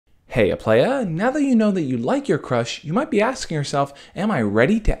Hey, playa, now that you know that you like your crush, you might be asking yourself, am I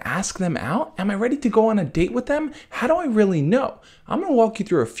ready to ask them out? Am I ready to go on a date with them? How do I really know? I'm going to walk you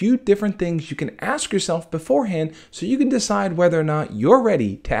through a few different things you can ask yourself beforehand so you can decide whether or not you're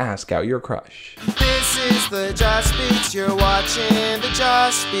ready to ask out your crush. This is the Just Beats, you're watching the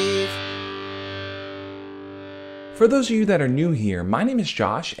Just Beats. For those of you that are new here, my name is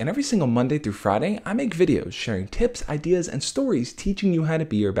Josh, and every single Monday through Friday, I make videos sharing tips, ideas, and stories teaching you how to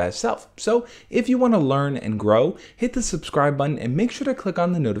be your best self. So if you want to learn and grow, hit the subscribe button and make sure to click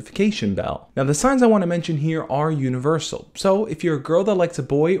on the notification bell. Now, the signs I want to mention here are universal. So if you're a girl that likes a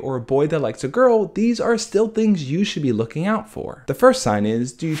boy or a boy that likes a girl, these are still things you should be looking out for. The first sign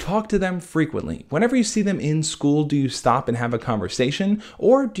is, do you talk to them frequently? Whenever you see them in school, do you stop and have a conversation?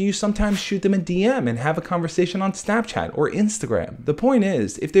 Or do you sometimes shoot them a DM and have a conversation on Snapchat or Instagram? The point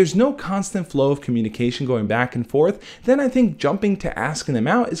is, if there's no constant flow of communication going back and forth, then I think jumping to asking them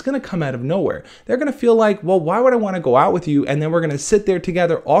out is going to come out of nowhere. They're going to feel like, well, why would I want to go out with you? And then we're going to sit there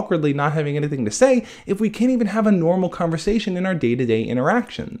together awkwardly not having anything to say if we can't even have a normal conversation in our day-to-day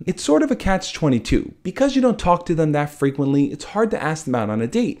interaction. It's sort of a catch-22. Because you don't talk to them that frequently, it's hard to ask them out on a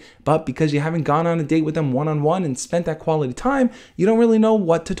date. But because you haven't gone on a date with them one-on-one and spent that quality time, you don't really know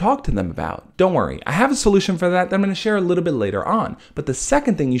what to talk to them about. Don't worry, I have a solution for that I'm going to share a little bit later on. But the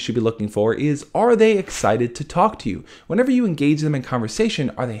second thing you should be looking for is, are they excited to talk to you? Whenever you engage them in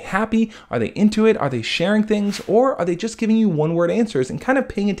conversation, are they happy? Are they into it? Are they sharing things? Or are they just giving you one-word answers and kind of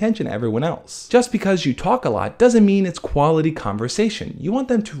paying attention to everyone else? Just because you talk a lot doesn't mean it's quality conversation. You want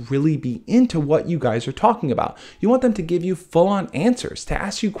them to really be into what you guys are talking about. You want them to give you full-on answers, to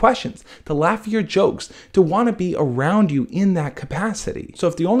ask you questions, to laugh at your jokes, to want to be around you in that capacity. So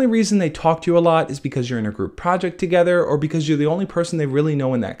if the only reason they talk to you a lot is because you're in a group project together, or because you're the only person they really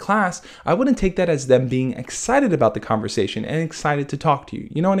know in that class, I wouldn't take that as them being excited about the conversation and excited to talk to you.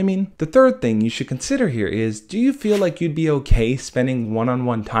 You know what I mean? The third thing you should consider here is, do you feel like you'd be okay spending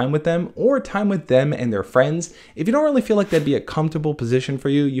one-on-one time with them or time with them and their friends? If you don't really feel like that'd be a comfortable position for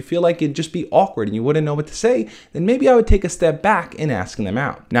you, you feel like it'd just be awkward and you wouldn't know what to say, then maybe I would take a step back in asking them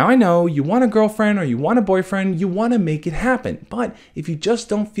out. Now I know you want a girlfriend or you want a boyfriend, you want to make it happen, but if you just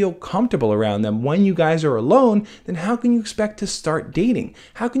don't feel comfortable around them when you guys are alone, then how can you expect to start dating?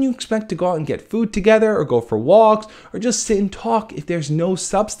 How can you expect to go out and get food together or go for walks or just sit and talk if there's no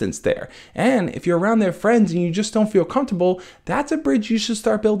substance there? And if you're around their friends and you just don't feel comfortable, that's a bridge you should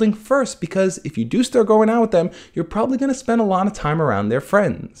start building first, because if you do start going out with them, you're probably going to spend a lot of time around their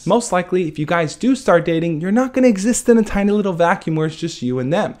friends. Most likely, if you guys do start dating, you're not going to exist in a tiny little vacuum where it's just you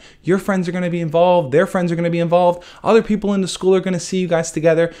and them. Your friends are going to be involved, their friends are going to be involved, other people in the school are going to see you guys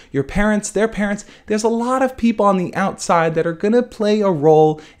together, your parents, their parents. There's a lot of people on the outside that are going to play a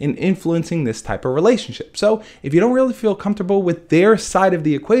role in influencing this type of relationship. So if you don't really feel comfortable with their side of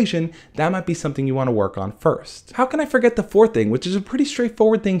the equation, that might be something you want to work on first. How can I forget the fourth thing, which is a pretty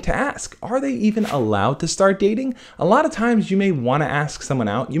straightforward thing to ask? Are they even allowed to start dating? A lot of times you may want to ask someone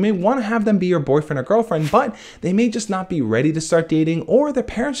out, you may want to have them be your boyfriend or girlfriend, but they may just not be ready to start dating, or their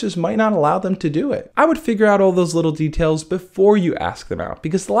parents just might not allow them to do it. I would figure out all those little details before you ask them out,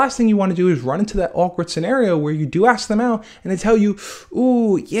 because the last thing you want to do is run into that awkward scenario where you do ask them out and they tell you,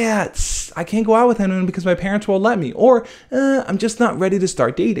 ooh, yeah, I can't go out with anyone because my parents won't let me, or I'm just not ready to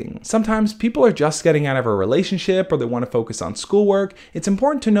start dating. Sometimes people are just getting out of a relationship or they want to focus on schoolwork. It's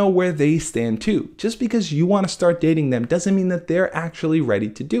important to know where they stand too. Just because you want to start dating them doesn't mean that they're actually ready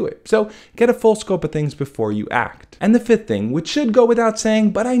to do it. So get a full scope of things before you act. And the fifth thing, which should go without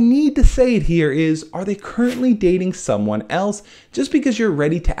saying, but I need to say it here, is, are they currently dating someone else? Just because you're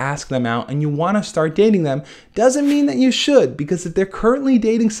ready to ask them out and you want to start dating them doesn't mean that you should, because if they're currently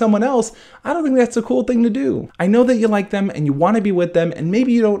dating someone else, I don't think that's a cool thing to do. I know that you like them and you want to be with them, and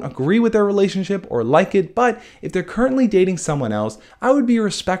maybe you don't agree with their relationship or like it, but if they're currently dating someone else, I would be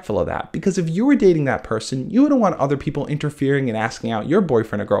respectful of that, because if you were dating that person, you wouldn't want other people interfering and asking out your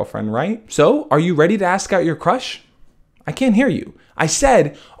boyfriend or girlfriend, right? So, are you ready to ask out your crush? I can't hear you. I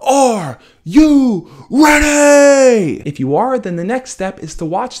said, are you ready? If you are, then the next step is to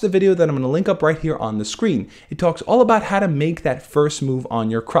watch the video that I'm going to link up right here on the screen. It talks all about how to make that first move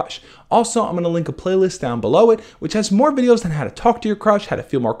on your crush. Also, I'm going to link a playlist down below it, which has more videos on how to talk to your crush, how to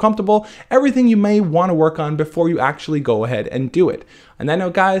feel more comfortable, everything you may want to work on before you actually go ahead and do it. On that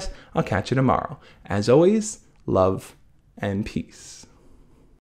note, guys, I'll catch you tomorrow. As always, love and peace.